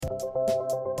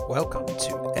Welcome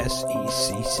to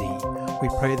SECC. We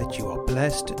pray that you are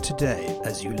blessed today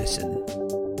as you listen. We're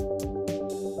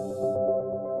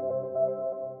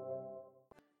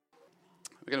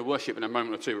going to worship in a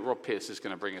moment or two, but Rob Pierce is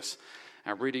going to bring us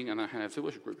our reading, and I have the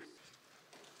worship group.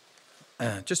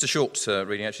 Just a short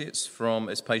reading, actually. It's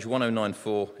page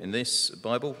 1094 in this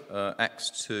Bible,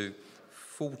 Acts 2,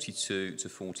 42 to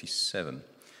 47.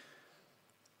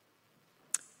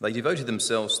 They devoted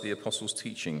themselves to the apostles'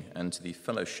 teaching and to the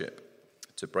fellowship,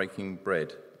 to breaking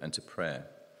bread and to prayer.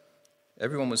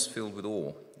 Everyone was filled with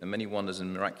awe, and many wonders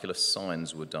and miraculous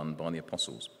signs were done by the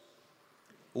apostles.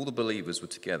 All the believers were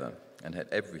together and had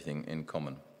everything in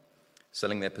common.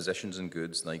 Selling their possessions and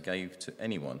goods, they gave to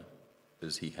anyone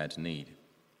as he had need.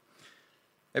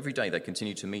 Every day they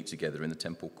continued to meet together in the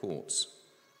temple courts.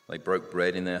 They broke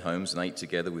bread in their homes and ate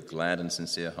together with glad and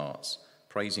sincere hearts,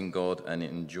 praising God and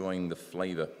enjoying the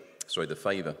favour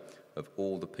of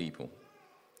all the people.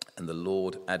 And the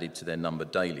Lord added to their number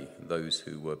daily those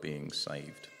who were being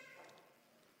saved.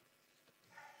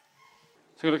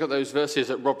 So we're going to look at those verses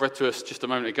that Rob read to us just a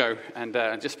moment ago and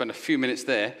just spend a few minutes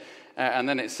there. And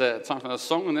then it's time for another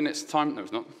song, and then it's time... No,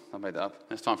 it's not. I made that up.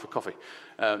 Then it's time for coffee.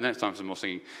 Then it's time for some more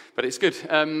singing. But it's good.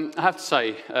 I have to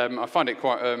say, I find it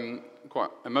quite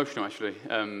emotional, actually,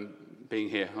 being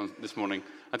here this morning.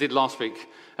 I did last week,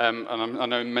 and I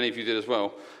know many of you did as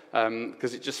well,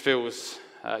 because it just feels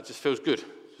good.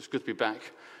 It's good to be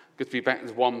back. Good to be back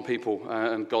as one people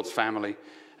and God's family.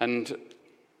 And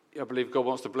I believe God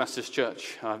wants to bless this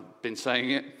church. I've been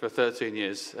saying it for 13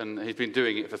 years, and He's been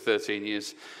doing it for 13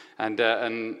 years. And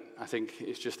I think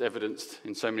it's just evidenced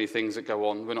in so many things that go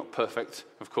on. We're not perfect,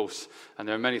 of course, and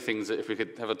there are many things that if we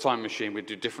could have a time machine, we'd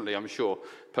do differently, I'm sure,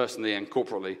 personally and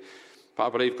corporately. But I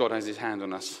believe God has His hand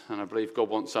on us, and I believe God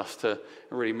wants us to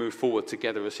really move forward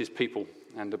together as His people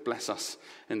and to bless us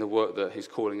in the work that He's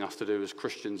calling us to do as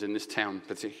Christians in this town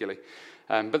particularly.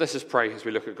 But let's just pray as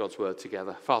we look at God's word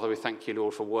together. Father, we thank you,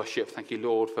 Lord, for worship. Thank you,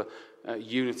 Lord, for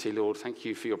unity, Lord. Thank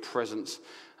you for your presence.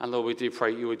 And Lord, we do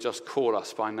pray you would just call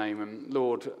us by name. And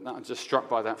Lord, I'm just struck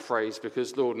by that phrase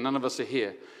because, Lord, none of us are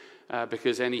here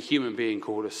because any human being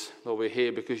called us. Lord, we're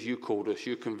here because you called us.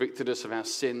 You convicted us of our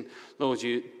sin. Lord,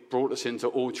 you brought us into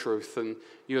all truth. And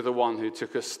you're the one who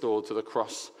took us, Lord, to the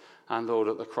cross. And Lord,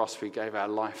 at the cross, we gave our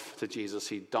life to Jesus.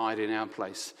 He died in our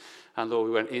place. And Lord,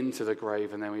 we went into the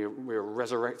grave and then we were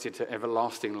resurrected to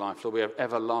everlasting life. Lord, we have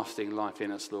everlasting life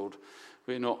in us, Lord.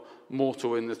 We're not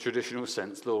mortal in the traditional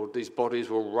sense, Lord. These bodies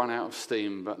will run out of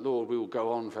steam, but Lord, we will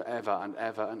go on forever and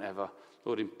ever and ever.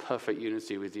 Lord, in perfect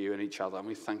unity with you and each other. And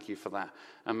we thank you for that.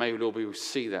 And may, Lord, we will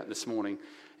see that this morning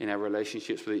in our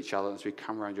relationships with each other as we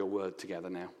come around your word together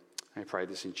now. I pray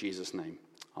this in Jesus' name.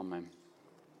 Amen.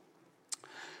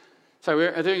 So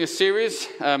we're doing a series.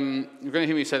 You're going to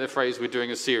hear me say the phrase, we're doing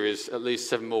a series at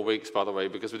least 7 more weeks, by the way,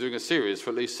 because we're doing a series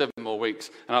for at least 7 more weeks,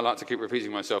 and I like to keep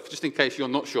repeating myself, just in case you're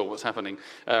not sure what's happening.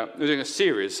 We're doing a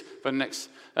series for the next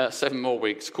 7 more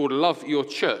weeks called Love Your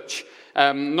Church.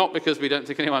 Not because we don't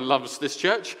think anyone loves this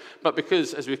church, but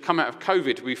because as we've come out of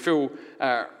COVID, we feel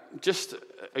just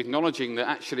acknowledging that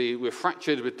actually we're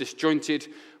fractured, we're disjointed,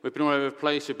 we've been all over the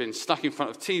place, we've been stuck in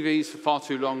front of TVs for far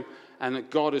too long, and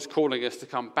that God is calling us to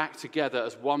come back together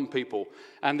as one people.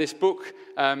 And this book,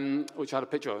 which I had a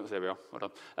picture of, there we are,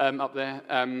 well done, up there,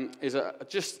 is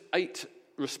just 8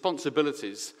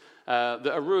 responsibilities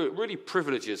that are really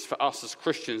privileges for us as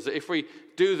Christians, that if we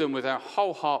do them with our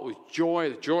whole heart, with joy,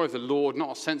 the joy of the Lord,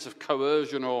 not a sense of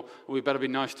coercion or we better be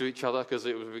nice to each other because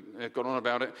we've gone on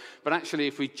about it, but actually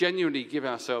if we genuinely give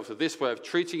ourselves to this way of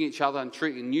treating each other and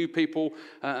treating new people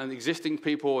and existing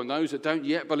people and those that don't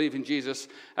yet believe in Jesus,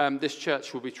 this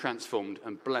church will be transformed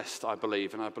and blessed, I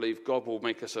believe, and I believe God will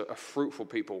make us a fruitful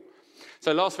people.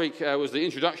 So last week was the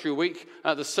introductory week.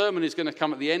 The sermon is going to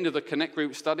come at the end of the Connect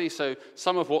Group study. So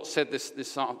some of what's said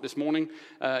this morning,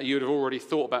 you would have already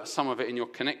thought about some of it in your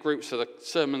Connect Group. So the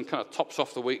sermon kind of tops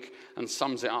off the week and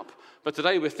sums it up. But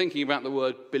today we're thinking about the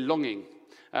word belonging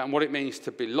and what it means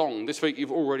to belong. This week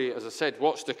you've already, as I said,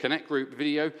 watched the Connect Group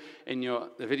video in your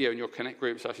Connect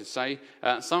Groups, I should say.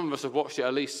 Some of us have watched it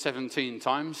at least 17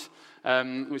 times.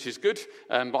 Which is good,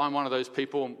 but I'm one of those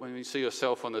people, when you see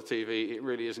yourself on the TV, it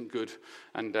really isn't good,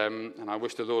 and I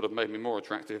wish the Lord had made me more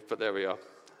attractive, but there we are.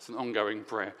 It's an ongoing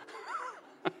prayer,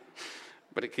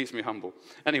 but it keeps me humble.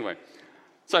 Anyway,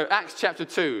 so Acts chapter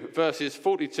 2, verses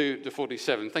 42 to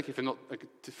 47. Thank you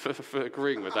for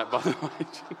agreeing with that, by the way.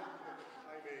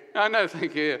 I know,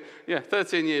 thank you. Yeah,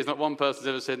 13 years, not one person's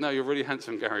ever said, no, you're really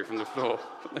handsome, Gary, from the floor.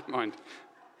 But never mind.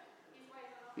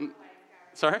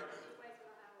 Sorry?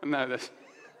 No,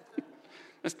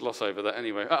 let's gloss over that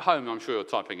anyway. At home, I'm sure you're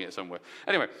typing it somewhere.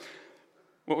 Anyway,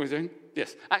 What were we doing?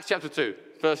 Yes, Acts chapter 2,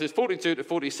 verses 42 to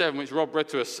 47, which Rob read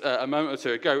to us a moment or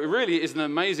two ago. It really is an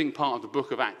amazing part of the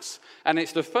book of Acts. And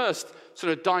it's the first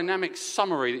sort of dynamic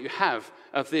summary that you have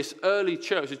of this early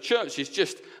church. The church is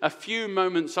just a few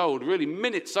moments old, really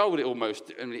minutes old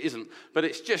almost. I mean, it isn't, but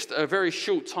it's just a very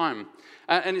short time.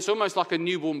 And it's almost like a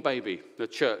newborn baby, the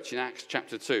church in Acts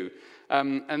chapter 2.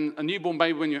 And a newborn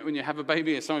baby, when you have a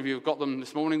baby, and some of you have got them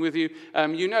this morning with you,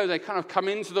 you know they kind of come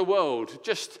into the world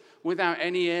just without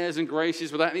any airs and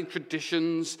graces, without any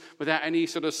traditions, without any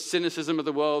sort of cynicism of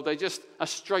the world. They just are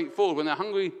straightforward. When they're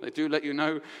hungry, they do let you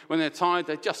know. When they're tired,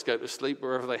 they just go to sleep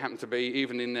wherever they happen to be,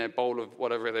 even in their bowl of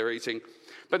whatever they're eating.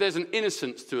 But there's an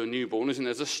innocence to a newborn, isn't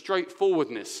there? There's a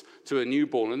straightforwardness to a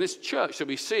newborn. And this church that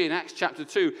we see in Acts chapter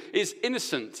 2 is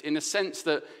innocent in a sense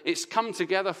that it's come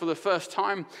together for the first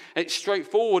time. It's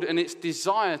straightforward in its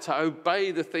desire to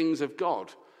obey the things of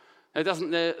God.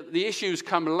 The issues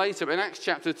come later, but in Acts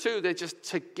chapter 2, they're just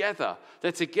together.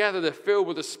 They're together, they're filled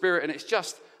with the Spirit, and it's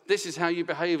just, this is how you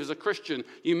behave as a Christian.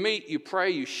 You meet, you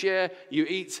pray, you share, you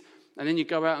eat, and then you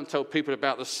go out and tell people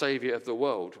about the Savior of the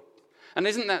world. And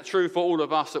isn't that true for all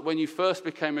of us, that when you first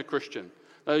became a Christian,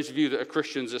 those of you that are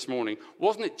Christians this morning,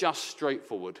 wasn't it just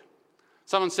straightforward?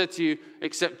 Someone said to you,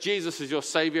 accept Jesus as your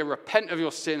Savior, repent of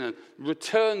your sin, and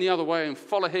return the other way and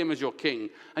follow him as your King.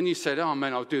 And you said, oh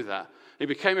man, I'll do that. You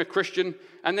became a Christian,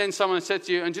 and then someone said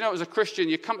to you, and do you know, as a Christian,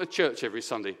 you come to church every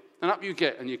Sunday. And up you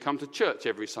get, and you come to church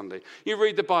every Sunday. You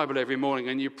read the Bible every morning,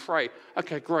 and you pray.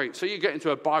 Okay, great. So you get into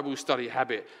a Bible study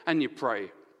habit, and you pray.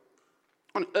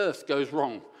 What on earth goes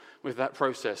wrong with that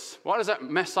process? Why does that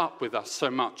mess up with us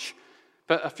so much?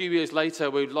 But a few years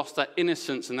later, we've lost that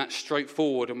innocence and that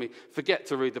straightforward, and we forget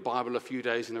to read the Bible a few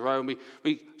days in a row, and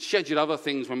we schedule other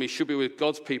things when we should be with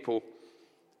God's people.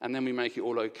 And then we make it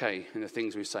all okay in the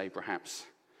things we say, perhaps.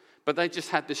 But they just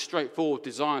had this straightforward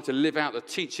desire to live out the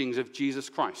teachings of Jesus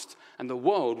Christ. And the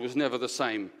world was never the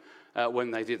same when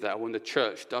they did that, when the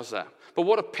church does that. But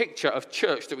what a picture of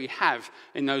church that we have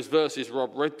in those verses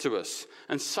Rob read to us.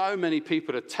 And so many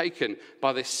people are taken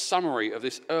by this summary of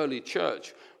this early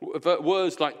church.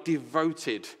 Words like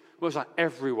devoted, words like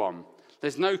everyone.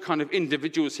 There's no kind of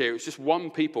individuals here. It's just one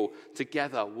people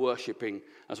together worshipping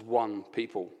as one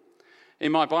people.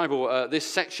 In my Bible, this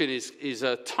section is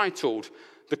titled,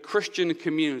 The Christian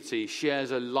Community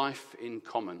Shares a Life in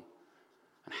Common.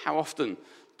 And how often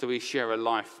do we share a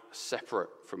life separate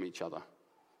from each other?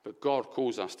 But God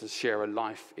calls us to share a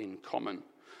life in common.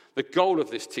 The goal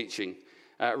of this teaching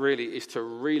really is to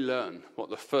relearn what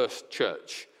the first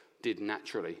church did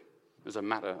naturally as a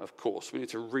matter of course. We need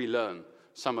to relearn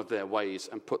some of their ways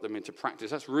and put them into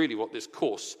practice. That's really what this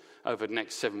course over the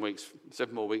next 7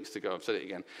 more weeks to go, I've said it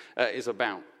again, is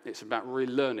about. It's about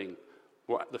relearning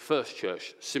what the first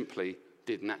church simply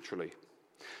did naturally.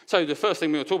 So the first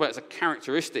thing we will talk about is the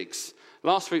characteristics.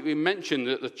 Last week we mentioned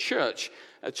that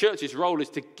a church's role is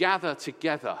to gather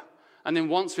together. And then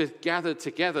once we've gathered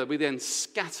together, we then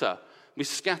scatter. We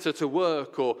scatter to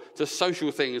work or to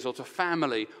social things or to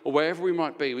family or wherever we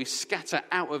might be. We scatter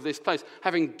out of this place,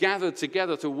 having gathered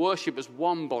together to worship as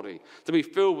one body, to be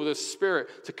filled with the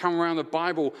Spirit, to come around the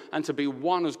Bible and to be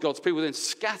one as God's people. Then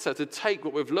scatter to take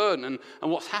what we've learned and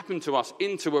what's happened to us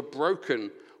into a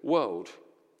broken world.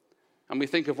 And we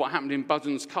think of what happened in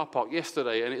Budgeon's car park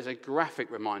yesterday, and it's a graphic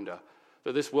reminder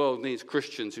that this world needs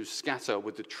Christians who scatter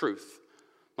with the truth.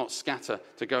 Not scatter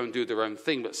to go and do their own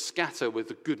thing, but scatter with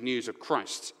the good news of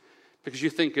Christ. Because you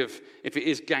think of, if it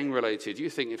is gang-related, you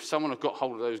think if someone had got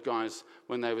hold of those guys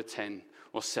when they were 10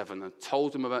 or 7 and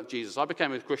told them about Jesus. I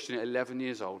became a Christian at 11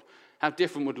 years old. How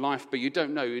different would life be? You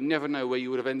don't know. You never know where you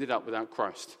would have ended up without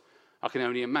Christ. I can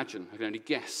only imagine. I can only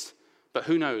guess. But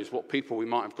who knows what people we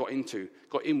might have got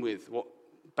in with, what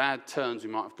bad turns we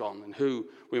might have gone, and who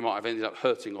we might have ended up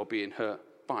hurting or being hurt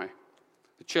by.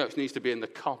 The church needs to be in the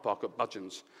car park at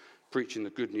Budgeon's, preaching the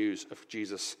good news of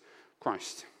Jesus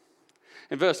Christ.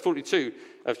 In verse 42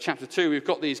 of chapter 2, we've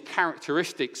got these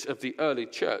characteristics of the early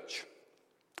church.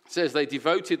 It says they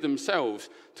devoted themselves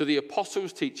to the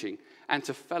apostles' teaching and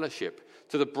to fellowship,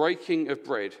 to the breaking of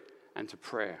bread and to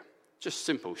prayer. Just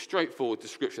simple, straightforward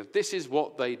description. This is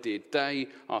what they did day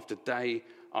after day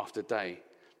after day.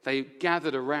 They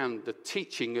gathered around the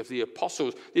teaching of the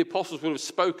apostles. The apostles would have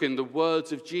spoken the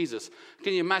words of Jesus.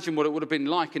 Can you imagine what it would have been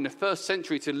like in the first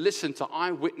century to listen to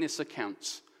eyewitness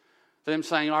accounts? Them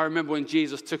saying, I remember when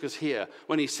Jesus took us here,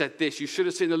 when he said this. You should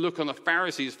have seen the look on the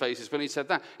Pharisees' faces when he said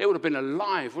that. It would have been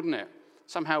alive, wouldn't it?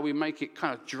 Somehow we make it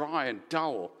kind of dry and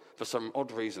dull for some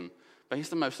odd reason. but he's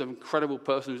the most incredible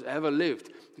person who's ever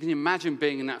lived. Can you imagine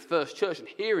being in that first church and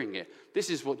hearing it? This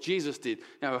is what Jesus did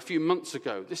a few months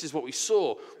ago. This is what we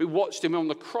saw. We watched him on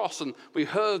the cross and we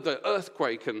heard the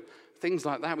earthquake and things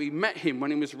like that. We met him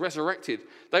when he was resurrected.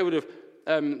 They would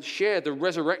have shared the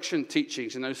resurrection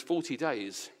teachings in those 40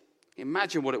 days.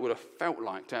 Imagine what it would have felt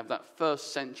like to have that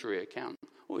first century account.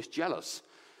 Oh, it's jealous.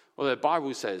 Well, the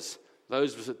Bible says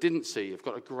those of us that didn't see have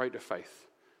got a greater faith.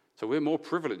 So we're more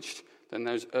privileged than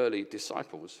those early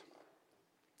disciples.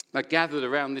 They gathered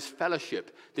around this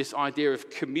fellowship, this idea of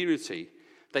community.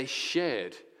 They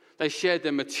shared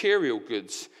their material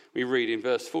goods, we read in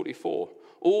verse 44.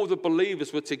 All the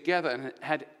believers were together and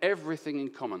had everything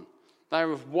in common. They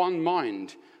were of one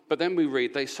mind. But then we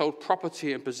read they sold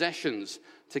property and possessions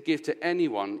to give to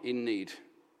anyone in need.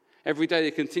 Every day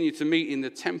they continued to meet in the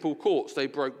temple courts. They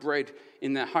broke bread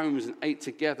in their homes and ate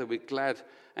together with glad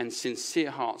and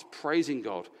sincere hearts, praising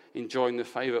God, enjoying the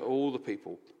favor of all the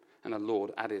people. And the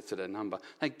Lord added to their number.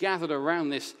 They gathered around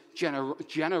this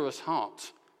generous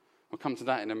heart. We'll come to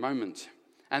that in a moment.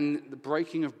 And the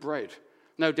breaking of bread.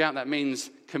 No doubt that means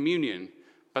communion,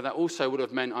 but that also would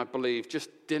have meant, I believe, just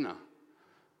dinner.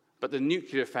 But the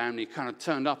nuclear family kind of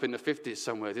turned up in the 50s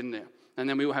somewhere, didn't it? And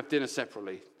then we all have dinner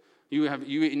separately. You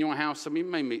eat in your house, and we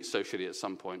may meet socially at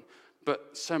some point.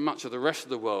 But so much of the rest of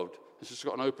the world has just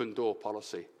got an open door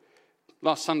policy.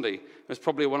 Last Sunday was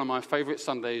probably one of my favourite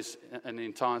Sundays in the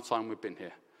entire time we've been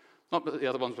here. Not that the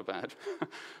other ones were bad,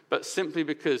 but simply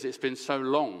because it's been so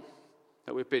long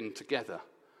that we've been together.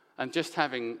 And just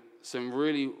having some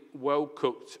really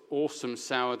well-cooked, awesome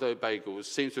sourdough bagels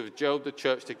seems to have gelled the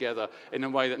church together in a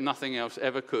way that nothing else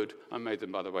ever could. I made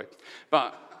them, by the way.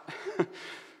 But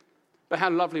how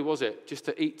lovely was it just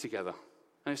to eat together?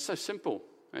 And it's so simple.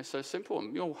 It's so simple.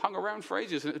 And you all hung around for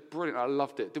ages, and it's brilliant. I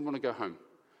loved it. Didn't want to go home.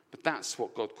 But that's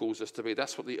what God calls us to be.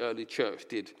 That's what the early church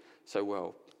did so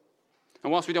well.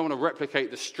 And whilst we don't want to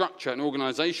replicate the structure and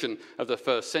organization of the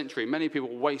first century, many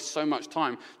people waste so much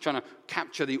time trying to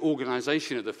capture the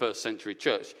organization of the first century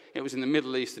church. It was in the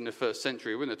Middle East in the first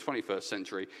century. We're in the 21st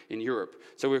century in Europe.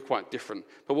 So we're quite different.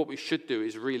 But what we should do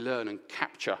is relearn and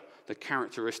capture the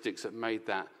characteristics that made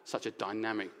that such a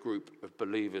dynamic group of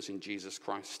believers in Jesus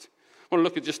Christ. I want to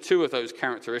look at just two of those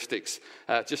characteristics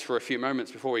just for a few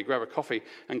moments before we grab a coffee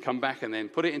and come back and then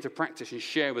put it into practice and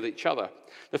share with each other.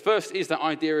 The first is the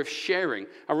idea of sharing.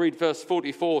 I read verse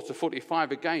 44 to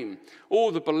 45 again. All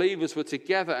the believers were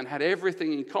together and had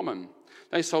everything in common.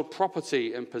 They sold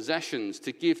property and possessions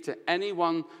to give to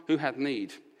anyone who had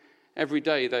need. Every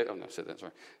day they,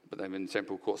 but they were in the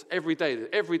temple courts. Every day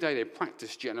they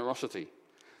practiced generosity.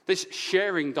 This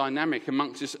sharing dynamic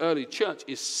amongst this early church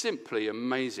is simply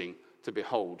amazing to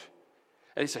behold.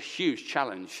 And it's a huge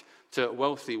challenge to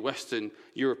wealthy Western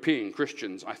European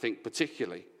Christians, I think,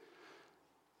 particularly.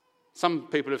 Some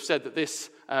people have said that this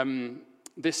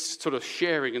sort of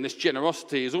sharing and this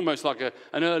generosity is almost like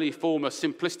an early form, a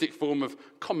simplistic form of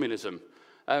communism.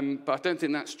 But I don't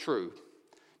think that's true.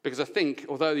 Because I think,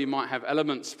 although you might have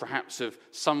elements perhaps of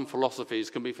some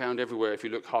philosophies can be found everywhere if you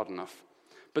look hard enough,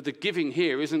 but the giving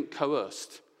here isn't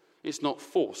coerced. It's not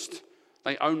forced.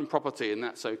 They own property and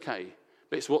that's okay.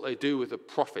 But it's what they do with the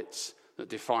profits that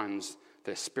defines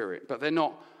their spirit. But they're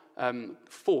not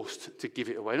forced to give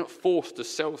it away, not forced to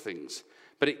sell things.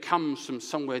 But it comes from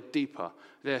somewhere deeper.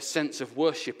 Their sense of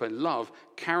worship and love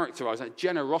characterized that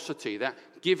generosity, that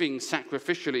giving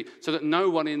sacrificially so that no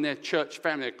one in their church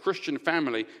family, a Christian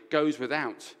family, goes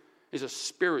without, is a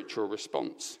spiritual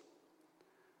response.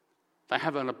 They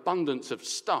have an abundance of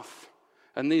stuff.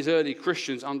 And these early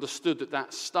Christians understood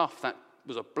that stuff, that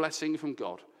was a blessing from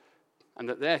God. And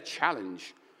that their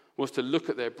challenge was to look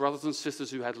at their brothers and sisters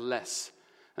who had less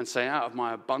and say, out of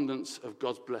my abundance of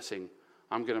God's blessing,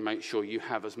 I'm going to make sure you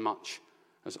have as much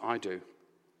as I do.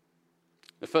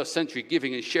 The first century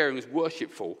giving and sharing was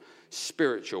worshipful,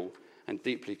 spiritual, and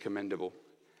deeply commendable.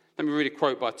 Let me read a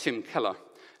quote by Tim Keller.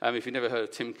 If you've never heard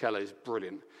of Tim Keller, he's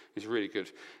brilliant. He's really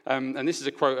good. And this is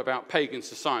a quote about pagan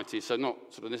society, so not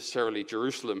sort of necessarily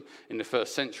Jerusalem in the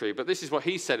first century, but this is what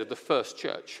he said of the first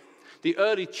church. The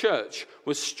early church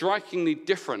was strikingly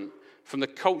different from the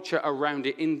culture around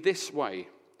it in this way.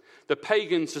 The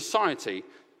pagan society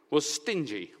was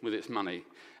stingy with its money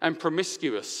and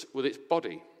promiscuous with its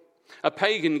body. A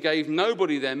pagan gave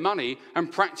nobody their money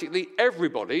and practically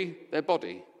everybody their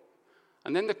body.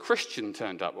 And then the Christian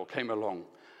turned up or came along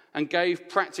and gave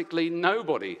practically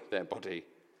nobody their body,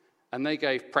 and they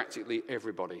gave practically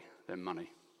everybody their money.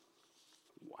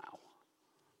 Wow.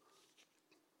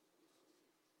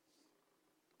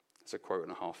 That's a quote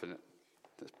and a half, isn't it?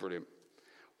 That's brilliant.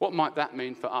 What might that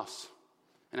mean for us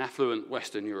in affluent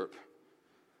Western Europe?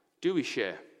 Do we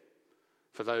share?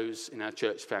 for those in our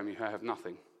church family who have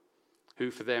nothing,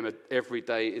 who for them every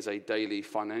day is a daily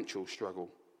financial struggle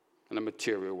and a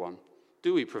material one?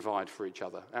 Do we provide for each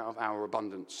other out of our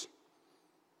abundance?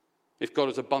 If God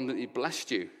has abundantly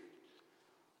blessed you,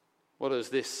 what does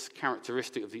this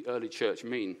characteristic of the early church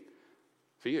mean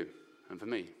for you and for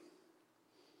me?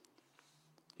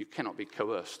 You cannot be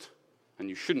coerced, and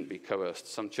you shouldn't be coerced.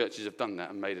 Some churches have done that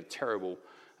and made a terrible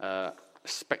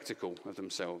spectacle of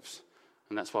themselves,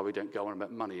 and that's why we don't go on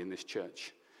about money in this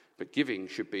church. But giving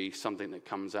should be something that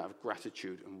comes out of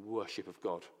gratitude and worship of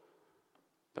God.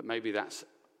 But maybe that's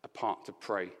a part to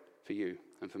pray for you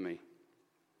and for me.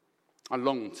 I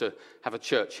long to have a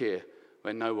church here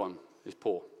where no one is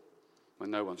poor, where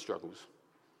no one struggles,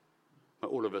 where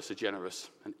all of us are generous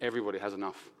and everybody has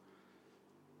enough.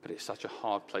 But it's such a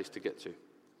hard place to get to.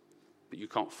 But you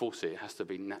can't force it. It has to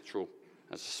be natural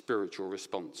as a spiritual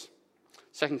response.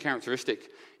 Second characteristic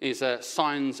is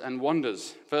signs and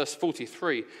wonders. Verse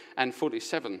 43 and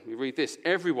 47, we read this.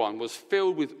 Everyone was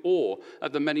filled with awe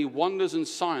at the many wonders and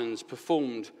signs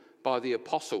performed by the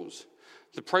apostles.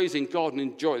 So praising God and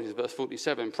enjoying, this is verse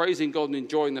 47, praising God and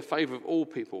enjoying the favor of all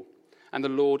people. And the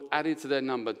Lord added to their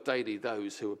number daily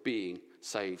those who were being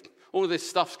saved. All of this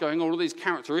stuff's going on, all of these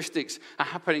characteristics are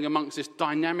happening amongst this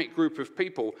dynamic group of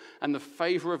people, and the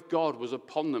favor of God was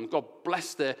upon them. God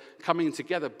blessed their coming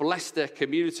together, blessed their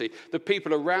community. The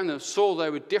people around them saw they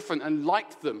were different and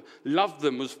liked them, loved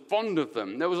them, was fond of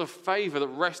them. There was a favor that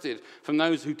rested from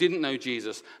those who didn't know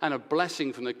Jesus, and a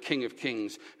blessing from the King of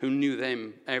Kings, who knew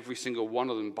them, every single one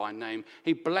of them by name.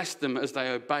 He blessed them as they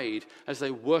obeyed, as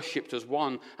they worshipped as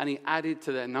one, and he added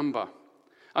to their number.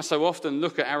 I so often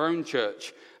look at our own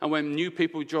church, and when new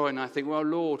people join, I think, well,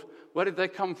 Lord, where did they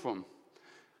come from?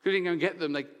 You didn't go and get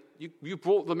them. You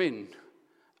brought them in.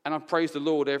 And I praise the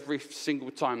Lord every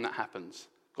single time that happens.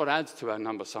 God adds to our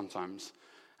number sometimes,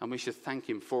 and we should thank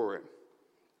him for it,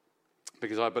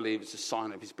 because I believe it's a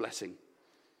sign of his blessing.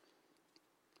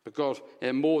 But God,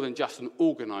 they're more than just an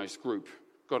organized group.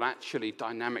 God actually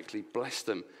dynamically blessed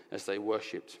them as they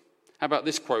worshipped. How about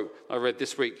this quote I read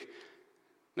this week?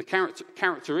 The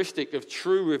characteristic of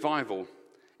true revival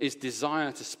is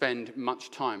desire to spend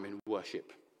much time in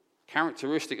worship.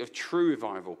 Characteristic of true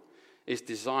revival is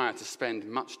desire to spend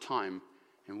much time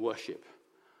in worship.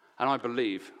 And I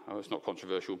believe, it's not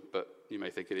controversial, but you may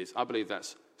think it is, I believe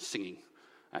that's singing,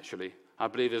 actually. I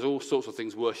believe there's all sorts of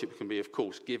things worship can be, of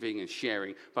course, giving and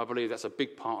sharing, but I believe that's a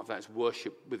big part of that is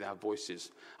worship with our voices.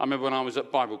 I remember when I was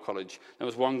at Bible college, there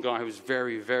was one guy who was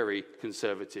very, very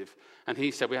conservative, and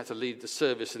he said we had to lead the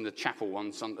service in the chapel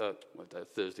one Sunday,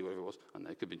 Thursday, whatever it was, I don't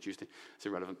know, it could be Tuesday, it's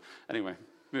irrelevant. Anyway,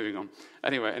 moving on.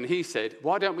 Anyway, and he said,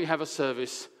 why don't we have a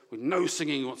service with no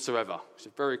singing whatsoever? It's a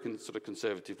very sort of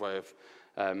conservative way of,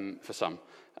 for some,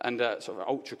 and sort of an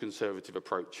ultra-conservative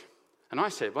approach. And I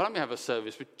said, why don't we have a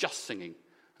service with just singing?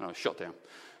 And I was shot down.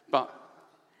 But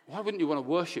why wouldn't you want to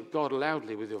worship God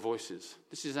loudly with your voices?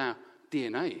 This is our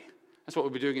DNA. That's what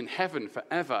we'll be doing in heaven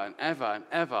forever and ever and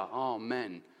ever.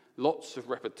 Amen. Lots of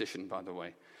repetition, by the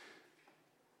way.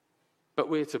 But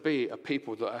we're to be a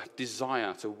people that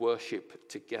desire to worship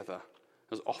together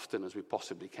as often as we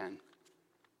possibly can.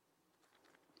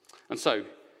 And so,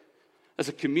 as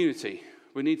a community,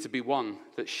 we need to be one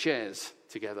that shares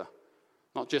together.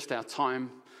 Not just our time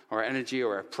or our energy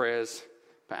or our prayers,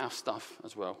 but our stuff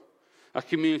as well. A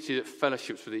community that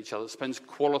fellowships with each other, spends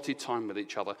quality time with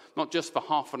each other, not just for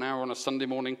half an hour on a Sunday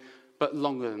morning, but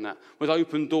longer than that, with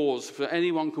open doors so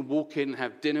anyone can walk in and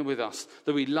have dinner with us,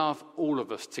 that we love all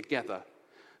of us together.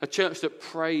 A church that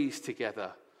prays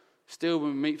together. Still, when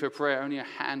we meet for prayer, only a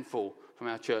handful from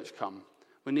our church come.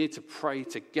 We need to pray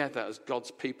together as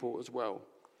God's people as well.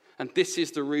 And this is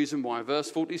the reason why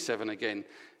verse 47 again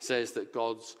says that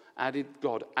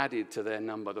God added to their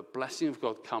number. The blessing of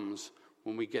God comes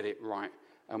when we get it right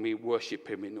and we worship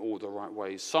him in all the right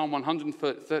ways. Psalm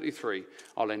 133,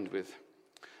 I'll end with.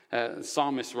 The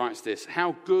psalmist writes this,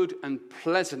 how good and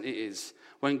pleasant it is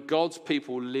when God's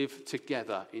people live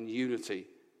together in unity.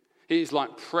 It is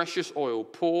like precious oil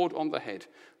poured on the head,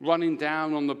 running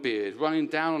down on the beard, running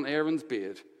down on Aaron's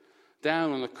beard,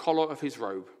 down on the collar of his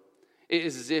robe. It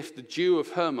is as if the dew of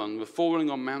Hermon were falling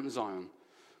on Mount Zion,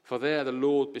 for there the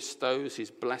Lord bestows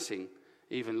his blessing,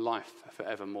 even life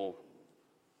forevermore.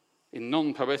 In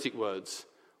non-poetic words,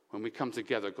 when we come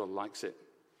together, God likes it,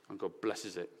 and God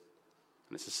blesses it.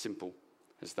 And it's as simple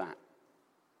as that.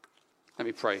 Let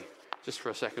me pray just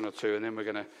for a second or two, and then we're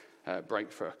going to break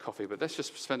for a coffee. But let's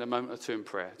just spend a moment or two in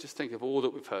prayer. Just think of all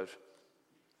that we've heard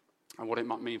and what it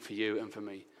might mean for you and for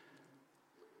me.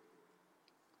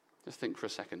 Just think for a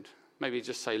second. maybe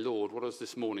just say, Lord, what does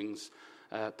this morning's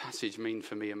passage mean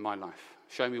for me in my life?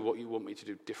 Show me what you want me to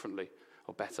do differently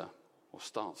or better or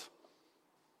start.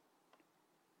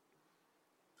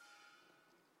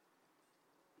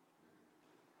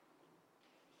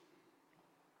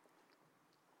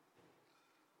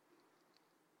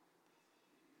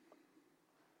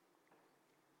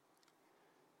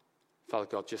 Father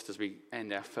God, just as we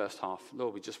end our first half,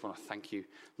 Lord, we just want to thank you,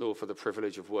 Lord, for the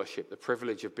privilege of worship, the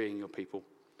privilege of being your people.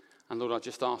 And Lord, I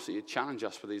just ask that you challenge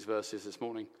us with these verses this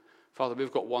morning. Father, we've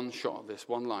got one shot at this,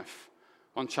 one life,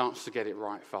 one chance to get it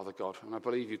right, Father God. And I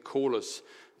believe you call us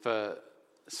for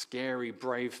scary,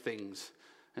 brave things.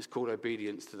 It's called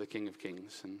obedience to the King of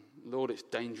Kings. And Lord, it's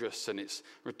dangerous and it's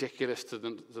ridiculous to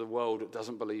the world that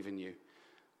doesn't believe in you.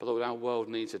 But Lord, our world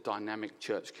needs a dynamic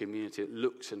church community that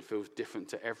looks and feels different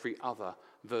to every other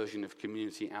version of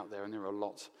community out there, and there are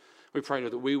lots. We pray,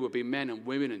 Lord, that we will be men and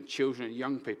women and children and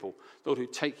young people, Lord, who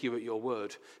take you at your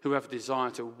word, who have a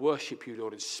desire to worship you,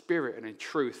 Lord, in spirit and in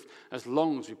truth as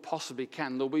long as we possibly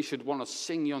can. Lord, we should want to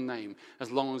sing your name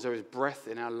as long as there is breath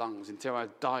in our lungs until our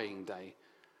dying day.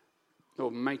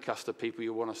 Lord, make us the people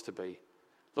you want us to be.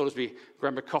 Lord, as we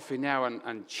grab a coffee now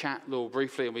and chat, Lord,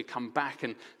 briefly, and we come back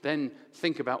and then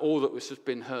think about all that has just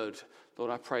been heard,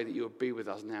 Lord, I pray that you will be with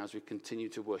us now as we continue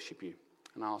to worship you.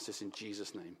 And I ask this in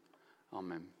Jesus' name.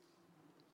 Amen.